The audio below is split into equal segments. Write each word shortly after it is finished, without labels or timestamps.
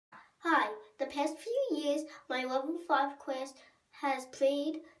The past few years, my level 5 class has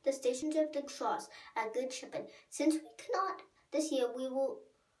played the Stations of the Cross at Good Shepherd. Since we cannot this year, we will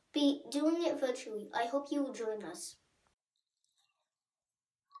be doing it virtually. I hope you will join us.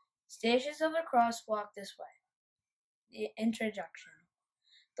 Stations of the Cross walk this way. The introduction.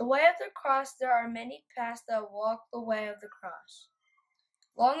 The way of the cross, there are many paths that walk the way of the cross.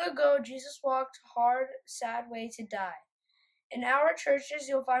 Long ago, Jesus walked a hard, sad way to die. In our churches,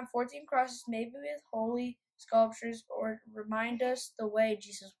 you'll find 14 crosses, maybe with holy sculptures, or remind us the way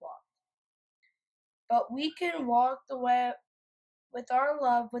Jesus walked. But we can walk the way with our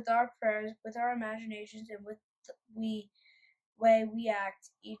love, with our prayers, with our imaginations, and with the way we act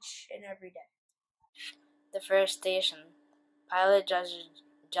each and every day. The first station. Pilate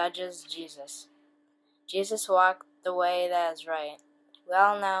judges Jesus. Jesus walked the way that is right. We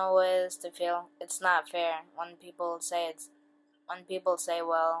all know what it is to feel it's not fair when people say,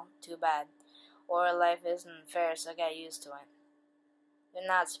 well, too bad, or life isn't fair, so get used to it. You're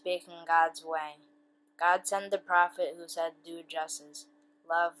not speaking God's way. God sent the prophet who said, do justice,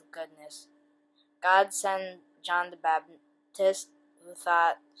 love goodness. God sent John the Baptist who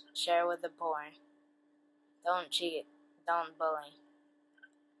thought, share with the poor. Don't cheat, don't bully.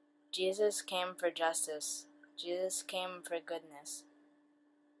 Jesus came for justice. Jesus came for goodness.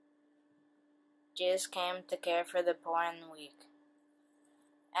 Jesus came to care for the poor and weak.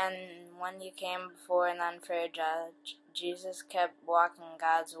 And when he came before an unfair judge, Jesus kept walking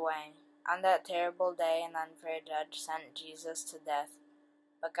God's way. On that terrible day, an unfair judge sent Jesus to death.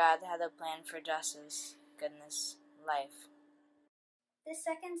 But God had a plan for justice, goodness, life. The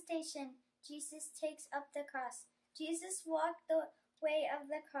second station, Jesus takes up the cross. Jesus walked the way of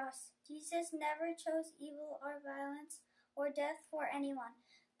the cross. Jesus never chose evil or violence or death for anyone.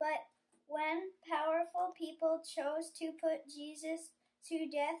 But when powerful people chose to put Jesus to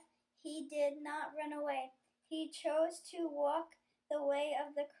death, he did not run away. He chose to walk the way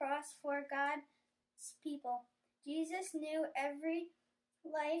of the cross for God's people. Jesus knew every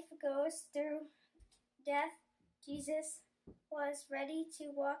life goes through death. Jesus was ready to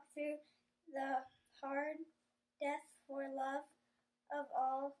walk through the hard death for love of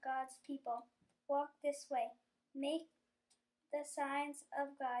all God's people. Walk this way. Make the signs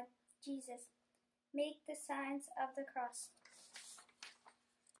of God, Jesus. Make the signs of the cross.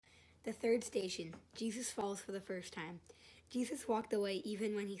 The third station, Jesus falls for the first time. Jesus walked away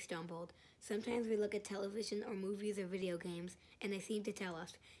even when he stumbled. Sometimes we look at television or movies or video games, and they seem to tell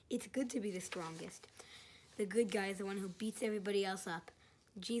us, it's good to be the strongest. The good guy is the one who beats everybody else up.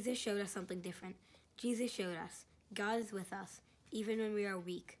 Jesus showed us something different. Jesus showed us, God is with us, even when we are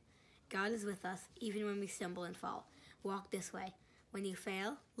weak. God is with us, even when we stumble and fall. Walk this way. When you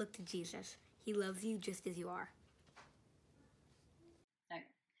fail, look to Jesus. He loves you just as you are.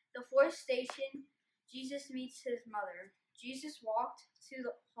 The fourth station, Jesus meets his mother. Jesus walked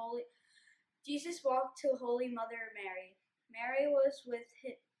to Holy Mother Mary. Mary was with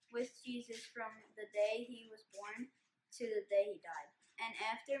Jesus from the day he was born to the day he died. And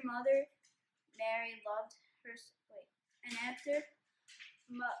after Mother Mary loved her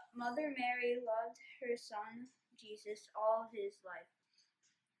son Jesus all his life.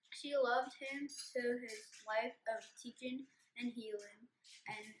 She loved him to his life of teaching and healing,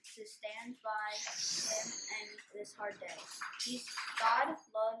 and to stand by him in this hard day. God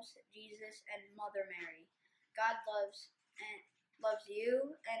loves Jesus and Mother Mary. God loves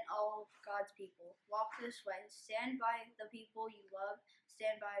you and all God's people. Walk this way. Stand by the people you love.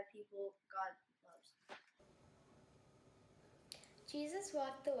 Stand by people God loves. Jesus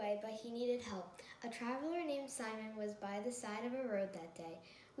walked the way, but he needed help. A traveler named Simon was by the side of a road that day.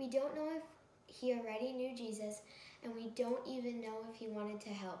 We don't know if he already knew Jesus, and we don't even know if he wanted to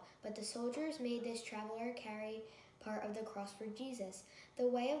help, but the soldiers made this traveler carry part of the cross for Jesus. The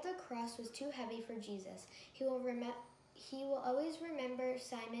way of the cross was too heavy for Jesus. He will always remember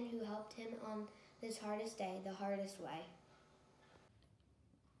Simon who helped him on this hardest day, the hardest way.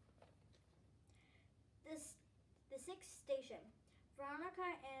 The sixth station,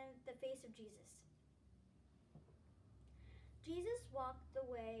 Veronica and the face of Jesus. Jesus walked the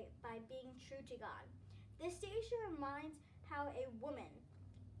way by being true to God. This station reminds how a woman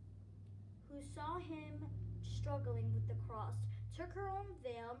who saw him struggling with the cross took her own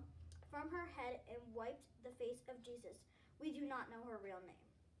veil from her head and wiped the face of Jesus. We do not know her real name,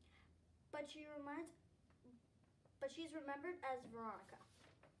 but she's remembered as Veronica,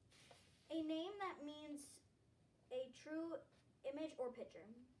 a name that means a true image or picture.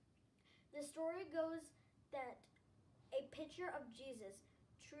 The story goes that a picture of Jesus'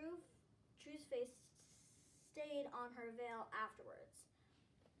 true face stayed on her veil afterwards.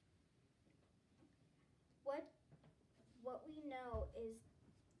 we know is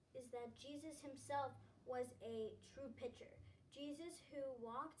that Jesus himself was a true picture. Jesus, who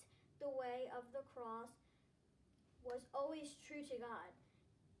walked the way of the cross, was always true to God.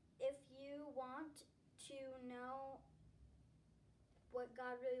 If you want to know what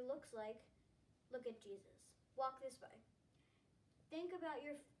God really looks like, look at Jesus. Walk this way. Think about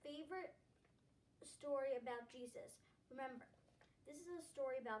your favorite story about Jesus. Remember, this is a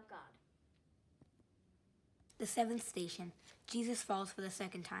story about God. The seventh station. Jesus falls for the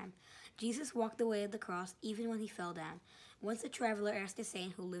second time. Jesus walked the way of the cross even when he fell down. Once a traveler asked a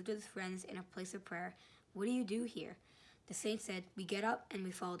saint who lived with his friends in a place of prayer, "What do you do here?" The saint said, "We get up and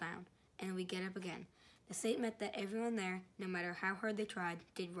we fall down, and we get up again." The saint meant that everyone there, no matter how hard they tried,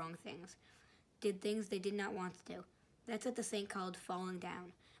 did wrong things. Did things they did not want to do. That's what the saint called falling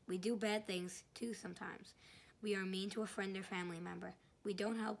down. We do bad things, too, sometimes. We are mean to a friend or family member. We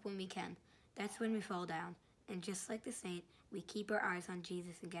don't help when we can. That's when we fall down. And just like the saint, we keep our eyes on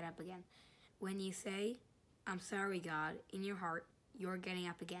Jesus and get up again. When you say, "I'm sorry, God," in your heart, you're getting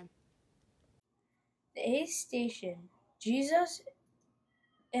up again. The eighth station, Jesus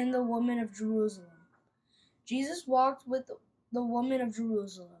and the woman of Jerusalem. Jesus walked with the woman of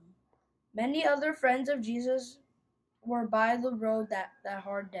Jerusalem. Many other friends of Jesus were by the road that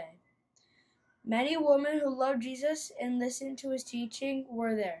hard day. Many women who loved Jesus and listened to his teaching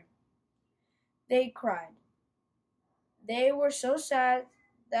were there. They cried. They were so sad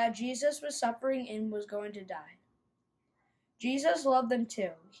that Jesus was suffering and was going to die. Jesus loved them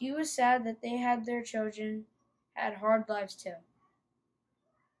too. He was sad that they had their children had hard lives too.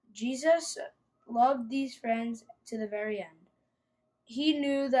 Jesus loved these friends to the very end. He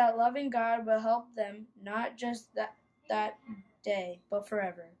knew that loving God would help them not just that day, but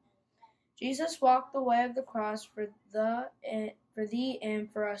forever. Jesus walked the way of the cross for thee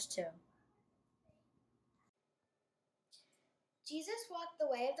and for us too. Jesus walked the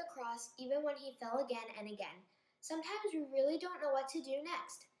way of the cross even when he fell again and again. Sometimes we really don't know what to do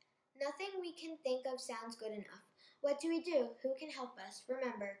next. Nothing we can think of sounds good enough. What do we do? Who can help us?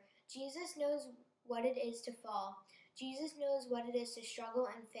 Remember, Jesus knows what it is to fall. Jesus knows what it is to struggle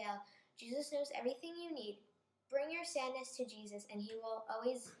and fail. Jesus knows everything you need. Bring your sadness to Jesus, and he will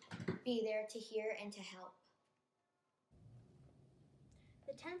always be there to hear and to help.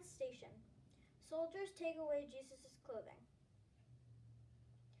 The 10th station. Soldiers take away Jesus' clothing.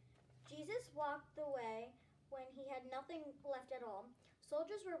 Jesus walked the way when he had nothing left at all.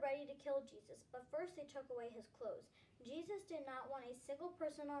 Soldiers were ready to kill Jesus, but first they took away his clothes. Jesus did not want a single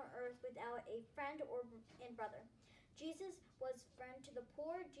person on earth without a friend and brother. Jesus was friend to the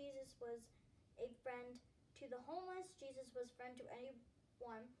poor. Jesus was a friend to the homeless. Jesus was friend to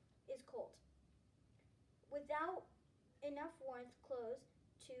anyone is cold. Without enough warmth clothes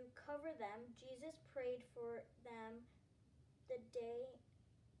to cover them, Jesus prayed for them the day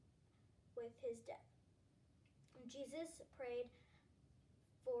with his death. Jesus prayed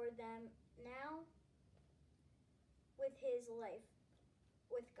for them now with his life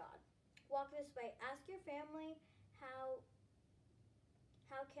with God. Walk this way. Ask your family how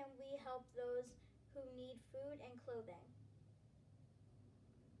can we help those who need food and clothing.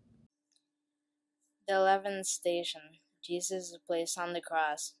 The 11th station. Jesus is placed on the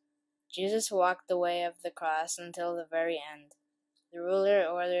cross. Jesus walked the way of the cross until the very end. The ruler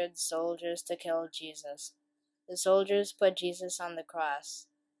ordered soldiers to kill Jesus. The soldiers put Jesus on the cross.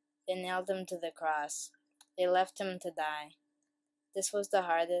 They nailed him to the cross. They left him to die. This was the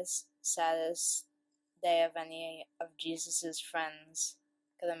hardest, saddest day of any of Jesus' friends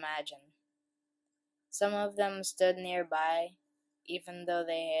could imagine. Some of them stood nearby, even though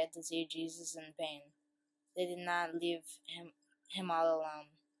they had to see Jesus in pain. They did not leave him all alone.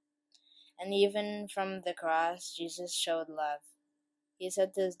 And even from the cross, Jesus showed love. He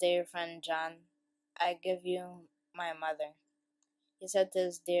said to his dear friend John, "I give you my mother." He said to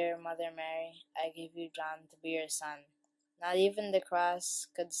his dear mother Mary, "I give you John to be your son." Not even the cross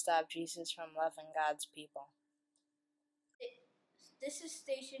could stop Jesus from loving God's people. This is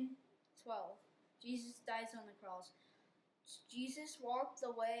station 12. Jesus dies on the cross. Jesus walked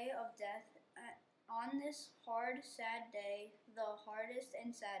the way of death. On this hard, sad day, the hardest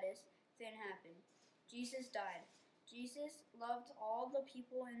and saddest thing happened. Jesus died. Jesus loved all the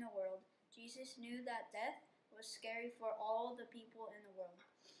people in the world. Jesus knew that death was scary for all the people in the world.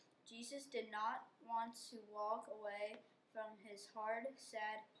 Jesus did not want to walk away from his hard,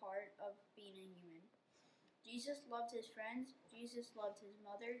 sad part of being a human. Jesus loved his friends. Jesus loved his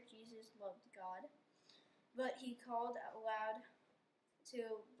mother. Jesus loved God. But he called aloud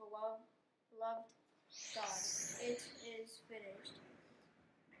to beloved God, "It is finished."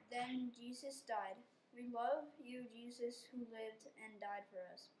 Then Jesus died. We love you, Jesus, who lived and died for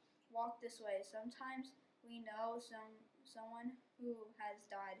us. Walk this way. Sometimes we know someone who has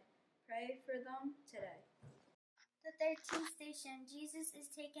died. Pray for them today. The 13th station, Jesus is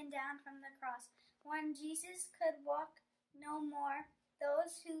taken down from the cross. When Jesus could walk no more,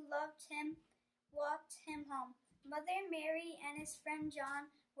 those who loved him walked him home. Mother Mary and his friend John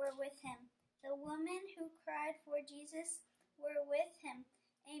were with him. The women who cried for Jesus were with him.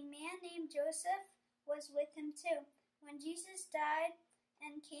 A man named Joseph was with him too. When Jesus died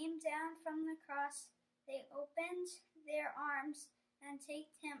and came down from the cross, they opened their arms and took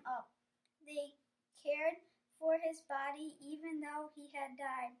him up. They cared for his body even though he had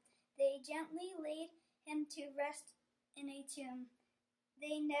died. They gently laid him to rest in a tomb.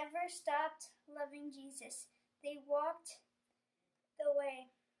 They never stopped loving Jesus. They walked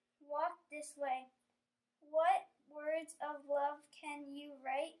this way. What words of love can you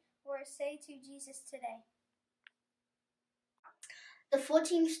write or say to Jesus today? The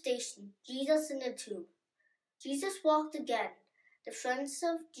 14th station, Jesus in the tomb. Jesus walked again. The friends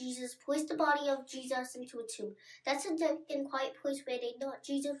of Jesus placed the body of Jesus into a tomb. That's a dark and quiet place where they thought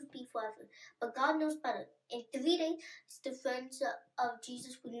Jesus would be forever. But God knows better. In 3 days, the friends of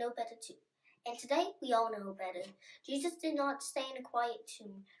Jesus would know better too. And today, we all know better. Jesus did not stay in a quiet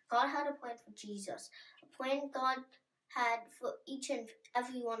tomb. God had a plan for Jesus. A plan God had for each and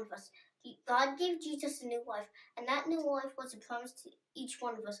every one of us. God gave Jesus a new life, and that new life was a promise to each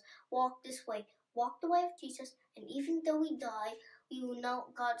one of us. Walk this way. Walk the way of Jesus, and even though we die, we will know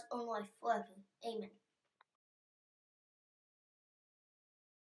God's own life forever. Amen.